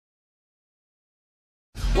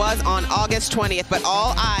was on August 20th, but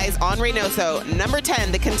all eyes on Reynoso, number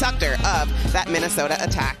 10, the conductor of that Minnesota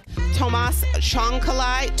attack. Tomas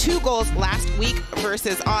Shankalai, 2 goals last week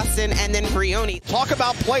versus Austin, and then Brioni. Talk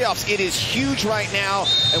about playoffs. It is huge right now,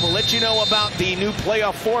 and we'll let you know about the new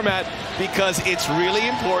playoff format because it's really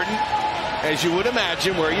important, as you would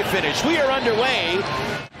imagine, where you finish. We are underway.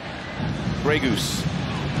 Grey Goose.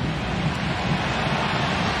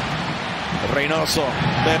 Reynoso.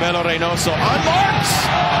 Bebelo Reynoso. Unmarked!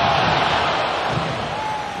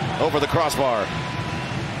 Over the crossbar.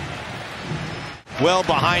 Well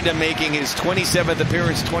behind him, making his 27th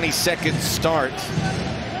appearance, 22nd start.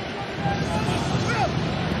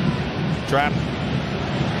 Trap.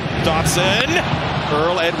 Dotson.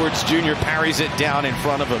 Earl Edwards Jr. parries it down in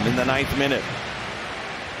front of him in the 9th minute.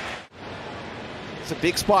 It's a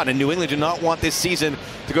big spot, and New England do not want this season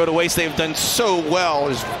to go to waste. They've done so well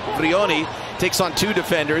as Brioni takes on 2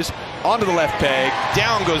 defenders onto the left peg.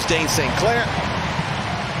 Down goes Dane St. Clair.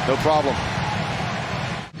 No problem.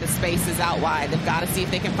 The space is out wide. They've got to see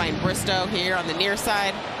if they can find Bristow here on the near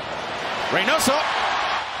side. Reynoso.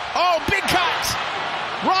 Oh, big cut.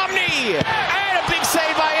 Romney. And a big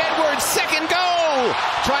save by Edwards. Second goal.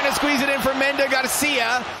 Trying to squeeze it in for Menda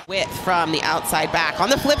Garcia. Width from the outside back. On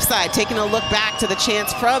the flip side, taking a look back to the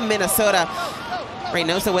chance from Minnesota.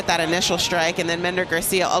 Reynoso with that initial strike, and then Menda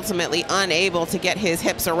Garcia ultimately unable to get his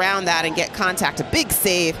hips around that and get contact. A big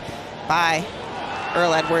save by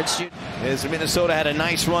Earl Edwards Jr. As Minnesota had a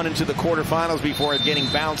nice run into the quarterfinals before getting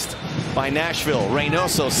bounced by Nashville.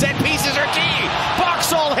 Reynoso, set pieces are key.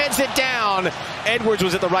 Boxall heads it down. Edwards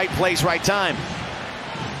was at the right place, right time.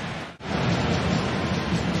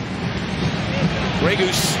 Grey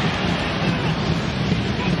Goose.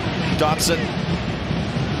 Dotson.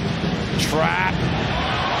 Trap.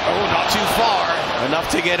 Oh, not too far. Enough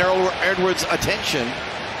to get Earl Edwards' attention.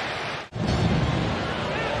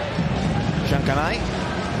 Shankanai.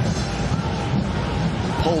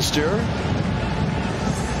 Polster.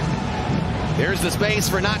 There's the space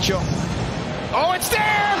for Nacho. Oh, it's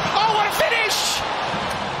there! Oh, what a finish!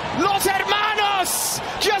 Los Hermanos!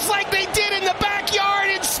 Just like they did in the backyard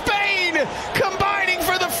in Spain! Combining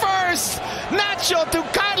for the first! Nacho to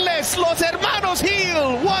Carles. Los Hermanos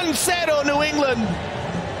heal. 1-0 New England.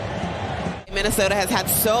 Minnesota has had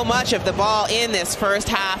so much of the ball in this first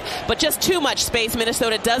half, but just too much space.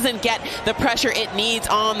 Minnesota doesn't get the pressure it needs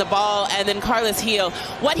on the ball, and then Carlos Heel,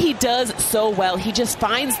 what he does so well, he just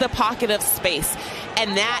finds the pocket of space,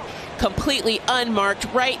 and that completely unmarked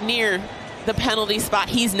right near the penalty spot.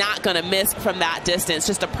 He's not going to miss from that distance.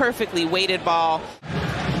 Just a perfectly weighted ball.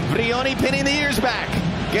 Brioni pinning the ears back.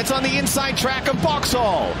 Gets on the inside track of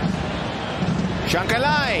Boxall.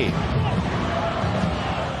 Shankalai.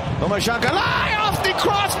 Tomas Shankalai off the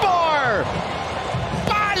crossbar.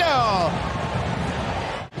 Palo.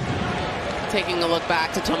 Taking a look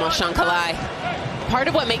back to Tomas Shankalai. Part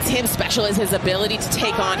of what makes him special is his ability to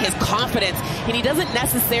take on, his confidence, and he doesn't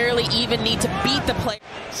necessarily even need to beat the player.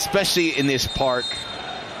 Especially in this part,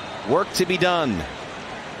 work to be done.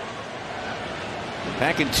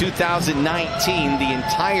 Back in 2019, the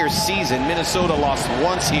entire season, Minnesota lost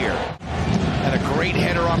once here. Had a great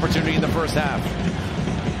header opportunity in the first half.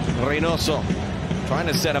 Reynoso trying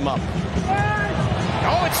to set him up.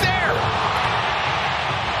 Oh, it's there!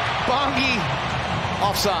 Bongi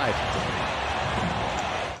offside.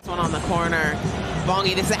 This one on the corner.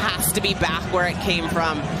 Bongi, this has to be back where it came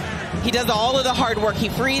from. He does all of the hard work. He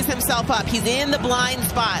frees himself up. He's in the blind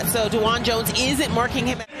spot, so Duan Jones isn't marking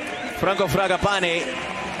him. Franco Fragapane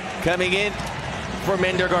coming in for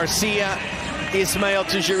Menda Garcia. Ismael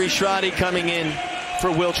Tajiri-Shradi coming in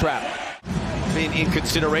for Will Trapp. Been in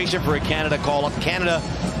consideration for a Canada call-up. Canada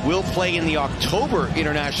will play in the October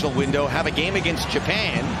international window, have a game against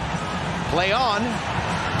Japan. Play on.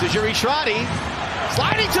 Tajiri-Shradi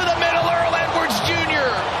sliding to the middle. Earl Edwards Jr.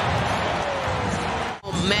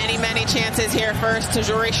 Many chances here. First,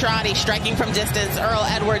 Tajiri-Shradi striking from distance. Earl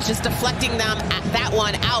Edwards just deflecting them at that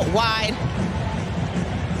one out wide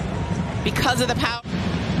because of the power.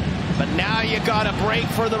 But now you got a break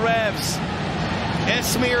for the Revs.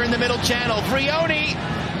 Esmir in the middle channel. Brioni.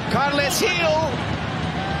 Carles Heel.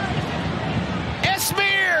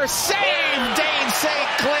 Esmir. Save Dane St.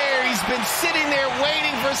 Clair. He's been sitting there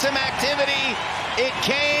waiting for some activity. It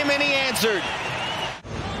came and he answered.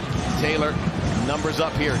 Taylor. Numbers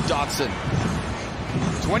up here. Dotson.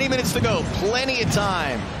 20 minutes to go. Plenty of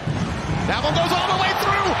time. That one goes all the way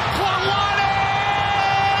through. Juan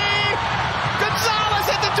Gonzalez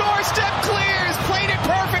at the doorstep. Clears. Played it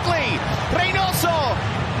perfectly. Reynoso.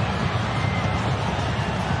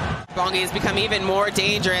 Bongi has become even more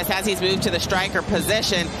dangerous as he's moved to the striker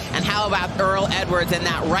position. And how about Earl Edwards and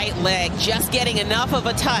that right leg, just getting enough of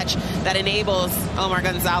a touch that enables Omar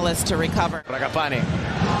Gonzalez to recover. Fragapane.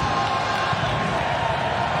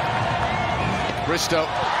 Bristow.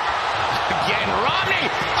 Again, Romney.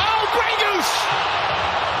 Oh, Grey Goose!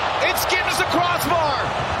 It skims the crossbar.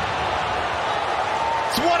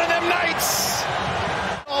 It's one of them nights.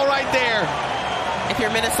 All right there. If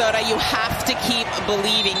you're Minnesota, you have to keep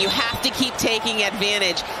believing. You have to keep taking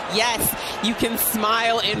advantage. Yes, you can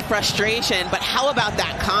smile in frustration, but how about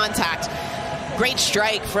that contact? Great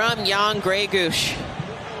strike from Jan Gregus.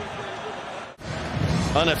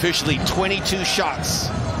 Unofficially 22 shots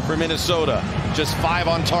for Minnesota. Just 5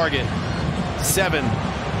 on target. 7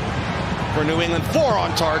 for New England. 4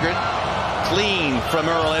 on target. Clean from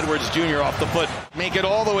Earl Edwards Jr. off the foot. Make it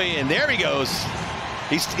all the way in. There he goes.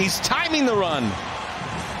 He's timing the run.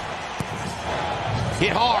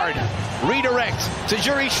 Hit hard. Redirect to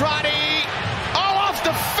Juri Shradi. Oh, off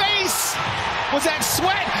the face. Was that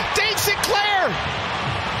Sweat? Dave Sinclair.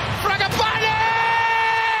 Fragapane.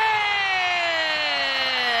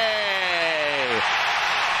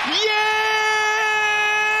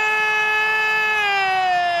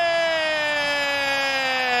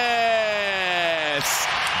 Yes.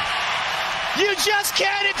 You just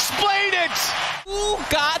can't explain it. Who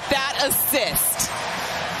got that assist?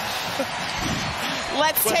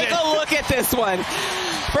 Let's take a look at this one.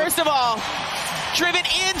 First of all, driven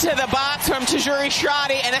into the box from Tajuri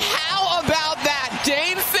Shradi, and how about that?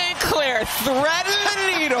 Dane Sinclair threading the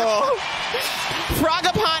needle.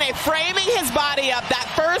 Fragapane framing his body up. That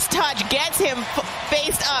first touch gets him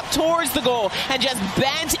faced up towards the goal and just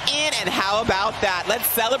bent in. And how about that? Let's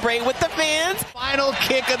celebrate with the fans. Final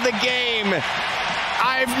kick of the game.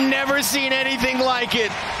 I've never seen anything like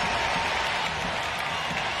it.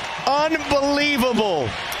 Unbelievable.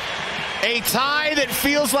 A tie that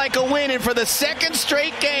feels like a win, and for the second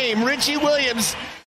straight game, Richie Williams